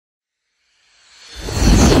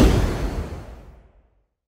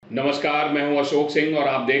नमस्कार, मैं हूं अशोक सिंह और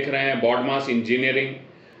आप देख रहे हैं बॉडमास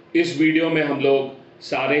इंजीनियरिंग। इस वीडियो में हम लोग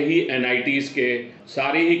सारे ही NITs के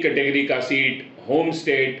सारी ही कैटेगरी का seat, home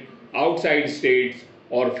state, outside states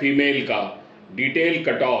और फीमेल का डिटेल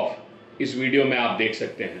कट ऑफ इस वीडियो में आप देख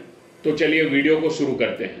सकते हैं। तो चलिए वीडियो को शुरू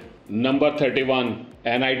करते हैं। Number 31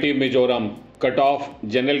 NIT Mizoram cut off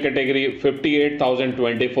general category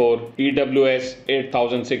 58,024, EWS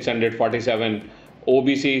 8,647,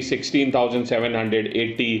 OBC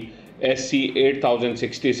 16,780, SC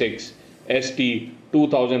 8,066, ST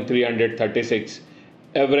 2,336,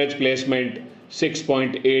 average placement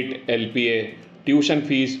 6.8 LPA, tuition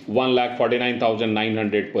fees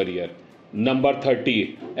 1,49,900 per year. Number 30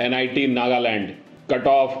 NIT Nagaland cut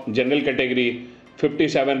off general category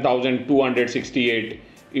 57,268,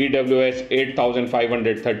 EWS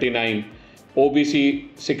 8,539, OBC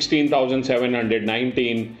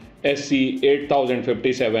 16,719, SC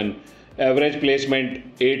 8,057, average placement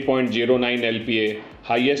 8.09 LPA,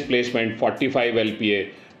 highest placement 45 LPA,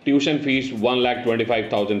 tuition fees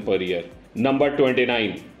 1,25,000 per year. Number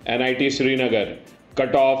 29 NIT Srinagar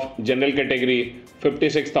cut off general category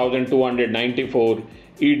 56,294,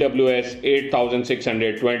 EWS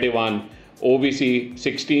 8,621, OBC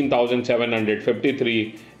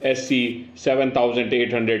 16,753, SC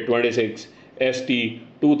 7,826, ST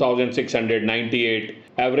 2,698,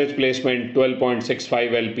 average placement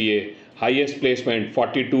 12.65 LPA, highest placement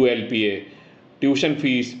 42 LPA, tuition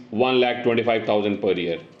fees 1,25,000 per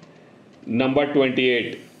year. Number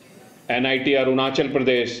 28 NIT Arunachal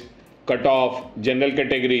Pradesh cut off general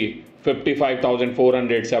category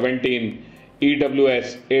 55,417,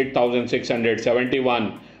 EWS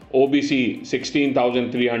 8,671, OBC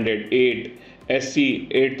 16,308, SC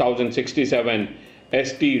 8,067,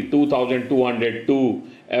 ST 2,202,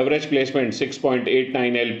 average placement 6.89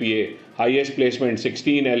 LPA, highest placement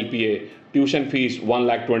 16 LPA, tuition fees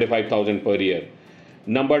 1,25,000 per year.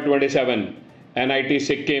 Number 27 NIT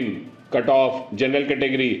Sikkim cut off general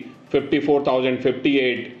category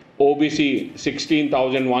 54,058, OBC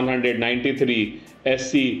 16,193,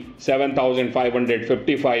 SC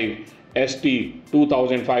 7,555, ST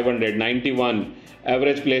 2,591,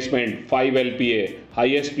 average placement 5 LPA,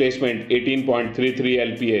 highest placement 18.33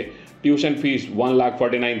 LPA, tuition fees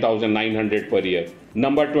 1,49,900 per year.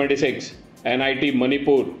 Number 26 NIT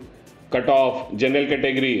Manipur cut off general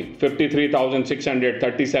category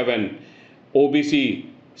 53,637, OBC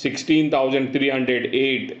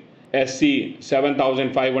 16,308, SC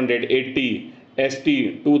 7,580,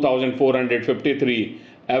 ST 2,453,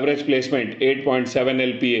 average placement 8.7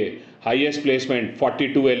 LPA, highest placement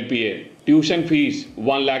 42 LPA, tuition fees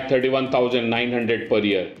 1,31,900 per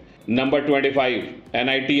year. Number 25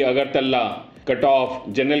 NIT Agartala cut off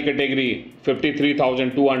general category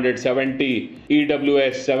 53,270,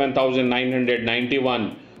 EWS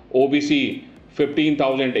 7,991, OBC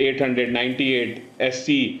 15,898,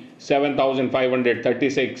 SC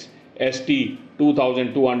 7,536, ST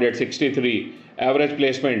 2,263, average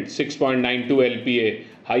placement 6.92 LPA,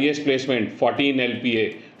 highest placement 14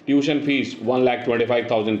 LPA, tuition fees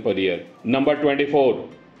 1,25,000 per year. Number 24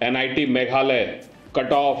 NIT Meghalaya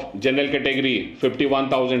cut off general category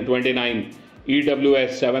 51,029,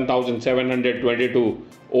 EWS 7,722,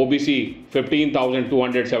 OBC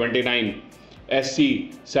 15,279, SC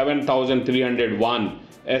 7,301,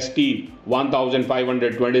 ST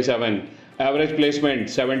 1,527, average placement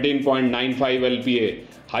 17.95 LPA,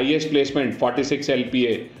 highest placement 46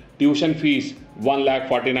 LPA, tuition fees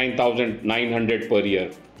 1,49,900 per year.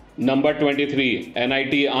 Number 23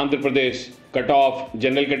 NIT Andhra Pradesh cut off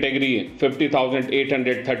general category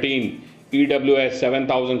 50,813, EWS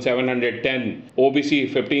 7,710, OBC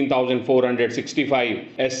 15,465,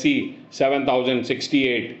 SC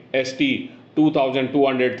 7,068, ST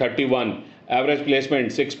 2,231, average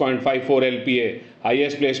placement 6.54 LPA,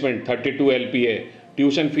 highest placement 32 LPA,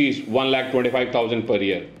 tuition fees 1,25,000 per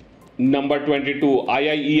year. Number 22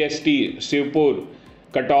 IIEST Shivpur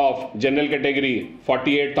cut off general category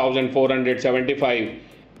 48,475,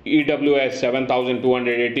 EWS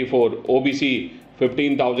 7,284, OBC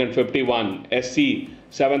 15,051, SC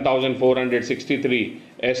 7,463,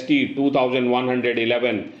 ST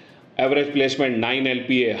 2,111, average placement 9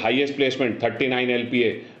 LPA, highest placement 39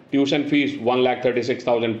 LPA, tuition fees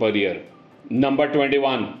 1,36,000 per year. Number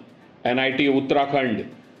 21 NIT Uttarakhand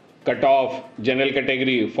cut off general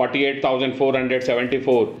category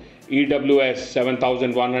 48,474, EWS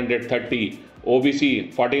 7,130,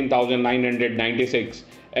 OBC 14,996,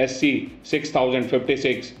 SC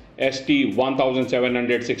 6,056, ST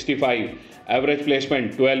 1,765, average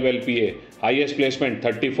placement 12 LPA, highest placement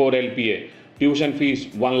 34 LPA, tuition fees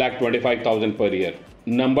 1,25,000 per year.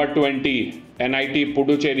 Number 20, NIT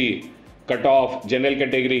Puducherry, Cutoff, General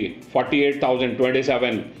Category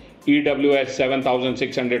 48,027, EWS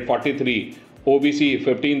 7,643, OBC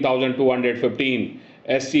 15,215,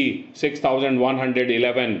 SC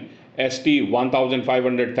 6,111, ST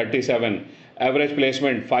 1,537, average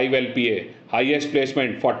placement 5 LPA, highest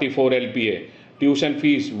placement 44 LPA, tuition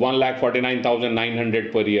fees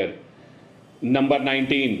 1,49,900 per year. Number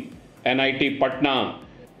 19, NIT Patna,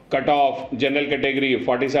 Cutoff, General Category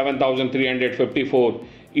 47,354,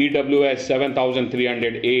 EWS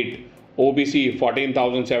 7,308, OBC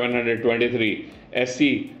 14,723,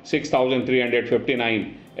 SC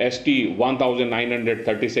 6,359, ST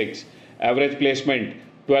 1,936, average placement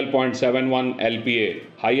 12.71 LPA,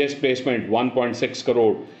 highest placement 1.6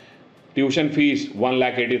 crore, tuition fees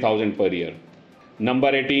 1,80,000 per year. Number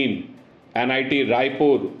 18, NIT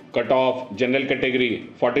Raipur, Cutoff, General Category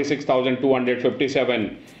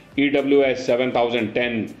 46,257, EWS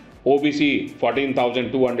 7,010, OBC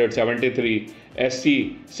 14,273,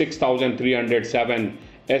 SC 6,307,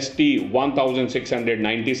 ST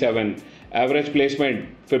 1,697, average placement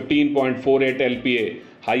 15.48 LPA,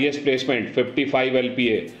 highest placement 55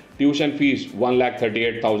 LPA, tuition fees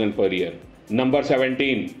 1,38,000 per year. Number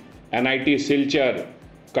 17, NIT Silchar,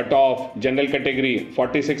 Cutoff, General Category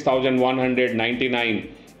 46,199,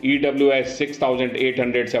 EWS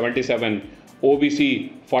 6,877, OBC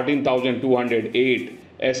 14,208,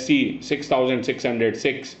 SC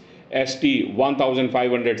 6,606, ST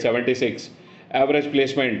 1,576, average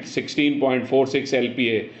placement 16.46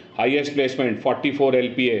 LPA, highest placement 44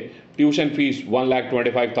 LPA, tuition fees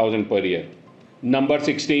 1,25,000 per year. Number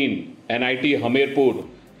 16, NIT Hamirpur,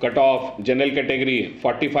 Cutoff, General Category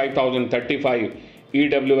 45,035,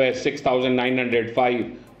 EWS 6,905,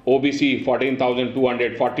 OBC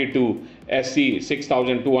 14,242, SC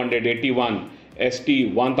 6,281,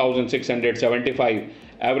 ST 1,675,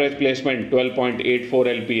 average placement 12.84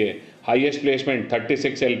 LPA, highest placement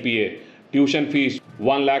 36 LPA, tuition fees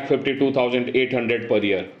 1,52,800 per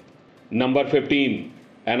year. Number 15,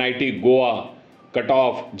 NIT Goa,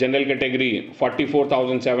 Cutoff, General Category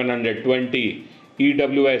 44,720,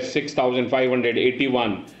 EWS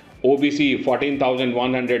 6,581, OBC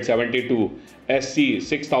 14,172, SC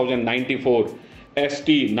 6,094,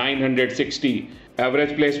 ST 960,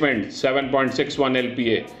 average placement 7.61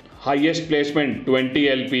 LPA, highest placement 20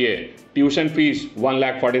 LPA, tuition fees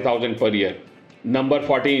 1,40,000 per year. Number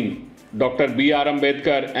 14, Dr. B.R.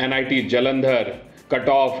 Ambedkar, NIT Jalandhar,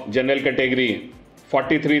 Cutoff, General Category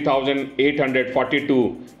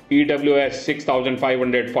 43,842, EWS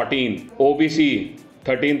 6,514, OBC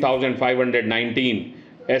 13,519,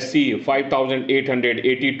 SC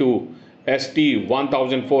 5,882, ST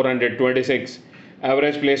 1,426,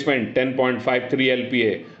 average placement 10.53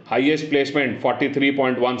 LPA, highest placement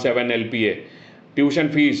 43.17 LPA,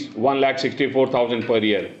 tuition fees 1,64,000 per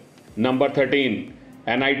year. Number 13,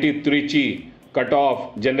 NIT Trichy,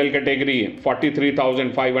 Cutoff, General Category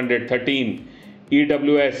 43,513,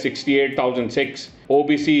 EWS 68,006,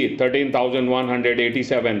 OBC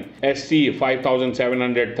 13,187, SC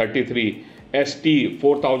 5,733, ST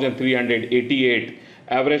 4,388,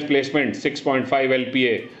 average placement 6.5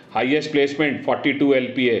 LPA, highest placement 42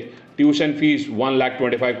 LPA, tuition fees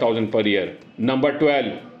 1,25,000 per year. Number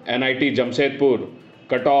 12, NIT Jamshedpur,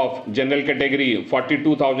 Cutoff, General Category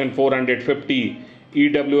 42,450,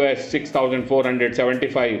 EWS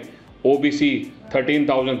 6,475, OBC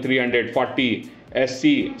 13,340,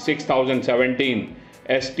 SC 6,017,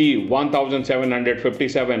 ST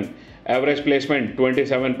 1,757, average placement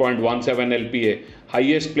 27.17 LPA,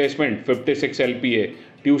 highest placement 56 LPA,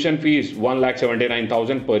 tuition fees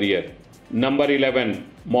 1,79,000 per year. Number 11,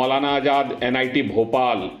 Maulana Azad NIT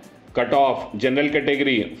Bhopal, Cutoff, General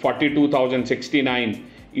Category 42,069,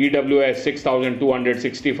 EWS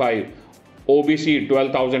 6,265, OBC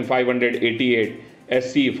 12,588,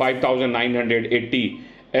 SC 5,980,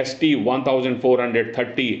 ST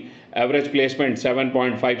 1,430, average placement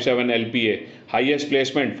 7.57 LPA, highest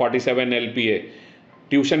placement 47 LPA,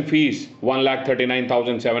 tuition fees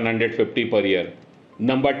 1,39,750 per year.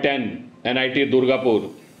 Number 10, NIT Durgapur,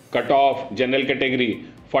 Cutoff, General Category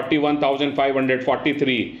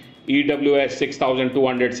 41,543, EWS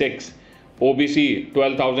 6,206, OBC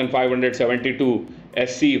 12,572,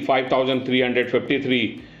 SC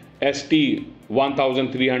 5,353, ST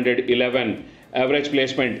 1,311, average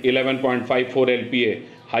placement 11.54 LPA,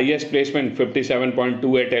 highest placement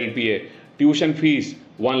 57.28 LPA, tuition fees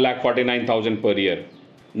 1,49,000 per year.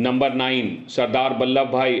 Number 9, Sardar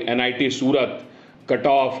Vallabhbhai NIT Surat,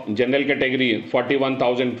 Cutoff, General Category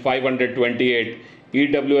 41,528,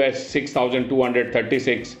 EWS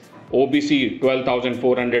 6,236, OBC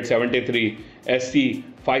 12,473, SC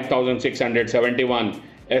 5,671,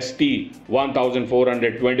 ST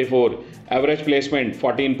 1,424, average placement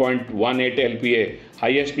 14.18 LPA,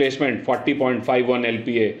 highest placement 40.51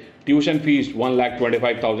 LPA, tuition fees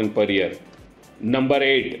 1,25,000 per year. Number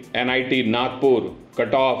 8, NIT Nagpur,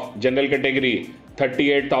 cutoff general category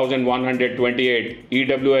 38,128,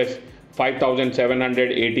 EWS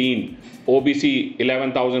 5,718, OBC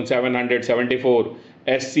 11,774,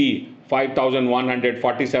 SC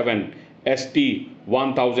 5,147, ST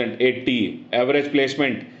 1,080, average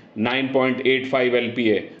placement 9.85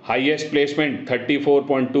 LPA, highest placement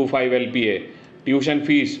 34.25 LPA, tuition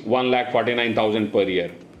fees 1,49,000 per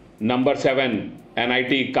year. Number 7,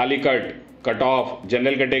 NIT Calicut, cutoff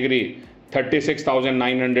general category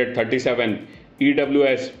 36,937,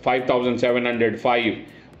 EWS 5,705,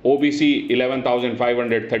 OBC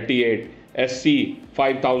 11,538, SC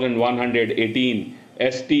 5,118,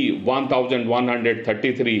 ST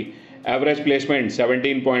 1,133, average placement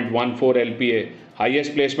 17.14 LPA,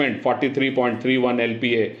 highest placement 43.31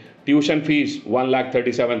 LPA, tuition fees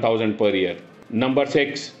 1,37,000 per year. Number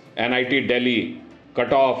 6, NIT Delhi,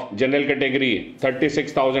 cutoff general category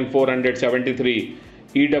 36,473,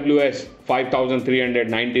 EWS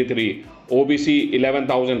 5,393, OBC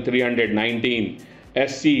 11,319,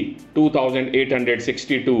 SC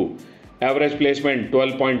 2,862, average placement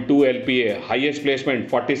 12.2 LPA, highest placement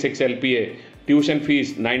 46 LPA, tuition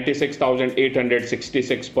fees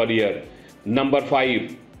 96,866 per year. Number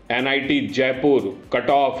 5, NIT Jaipur,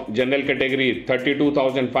 cutoff general category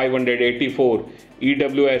 32,584,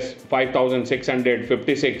 EWS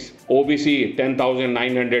 5,656, OBC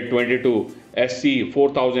 10,922, SC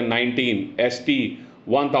 4,019, ST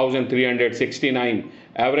 1,369,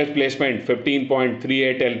 average placement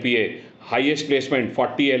 15.38 LPA, highest placement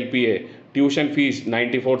 40 LPA, tuition fees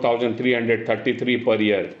 94,333 per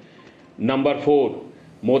year. Number 4,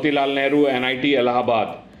 Motilal Nehru NIT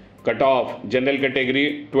Allahabad, cutoff general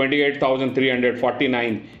category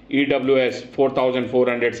 28,349, EWS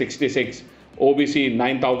 4,466, OBC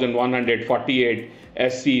 9,148,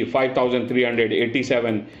 SC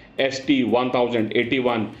 5,387, ST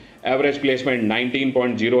 1,081, average placement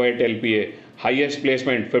 19.08 LPA, highest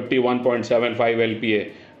placement 51.75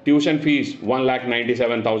 LPA, tuition fees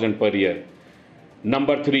 1,97,000 per year.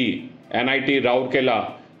 Number 3, NIT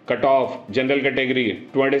Rourkela, cutoff general category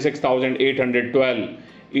 26,812,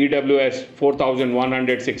 EWS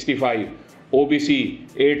 4,165, OBC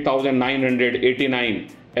 8,989,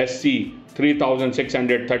 SC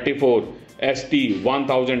 3,634, ST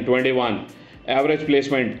 1,021, average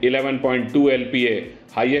placement 11.2 LPA,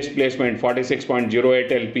 highest placement 46.08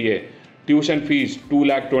 LPA, tuition fees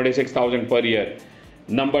 2,26,000 per year.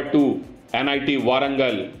 Number 2, NIT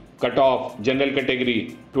Warangal, cutoff general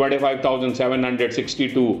category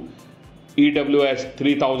 25,762, EWS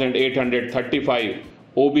 3,835,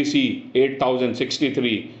 OBC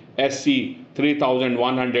 8,063, SC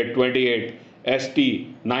 3,128, ST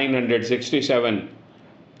 967,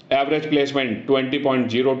 average placement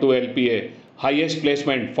 20.02 LPA, highest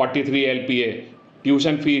placement 43 LPA,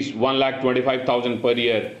 tuition fees 1,25,000 per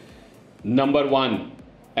year. Number 1,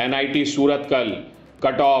 NIT Surathkal,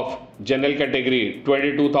 cutoff general category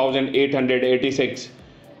 22,886,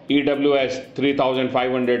 EWS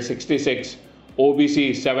 3,566,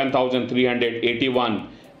 OBC 7,381,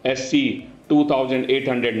 SC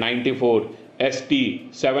 2,894, ST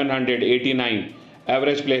 789,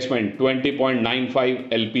 average placement 20.95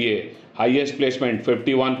 LPA, highest placement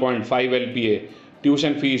 51.5 LPA,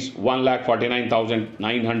 tuition fees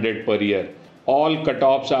 1,49,900 per year. All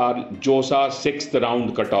cutoffs are JOSA 6th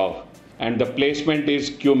round cutoff and the placement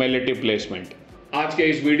is cumulative placement. आज के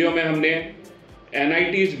इस video में हमने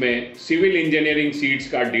NITs में civil engineering seats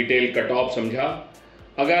का detail cut off समझा।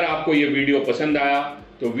 अगर आपको ये वीडियो पसंद आया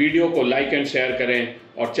तो वीडियो को लाइक एंड शेयर करें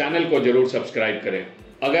और चैनल को जरूर सब्सक्राइब करें।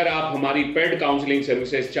 अगर आप हमारी पेड काउंसलिंग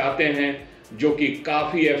सर्विसेज चाहते हैं जो कि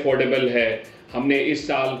काफ़ी अफोर्डेबल है, हमने इस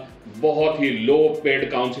साल बहुत ही लो पेड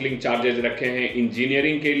काउंसलिंग चार्जेस रखे हैं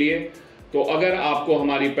इंजीनियरिंग के लिए, तो अगर आपको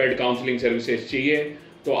हमारी पेड काउंसलिंग सर्विसेज चाहिए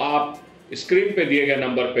तो आप स्क्रीन पे दिए गए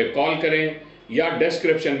नंबर पे कॉल करें या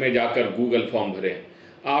डिस्क्रिप्शन में जाकर गूगल फॉर्म भरें।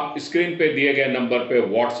 आप स्क्रीन पे दिए गए नंबर पे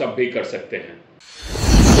व्हाट्सएप भी कर सकते हैं।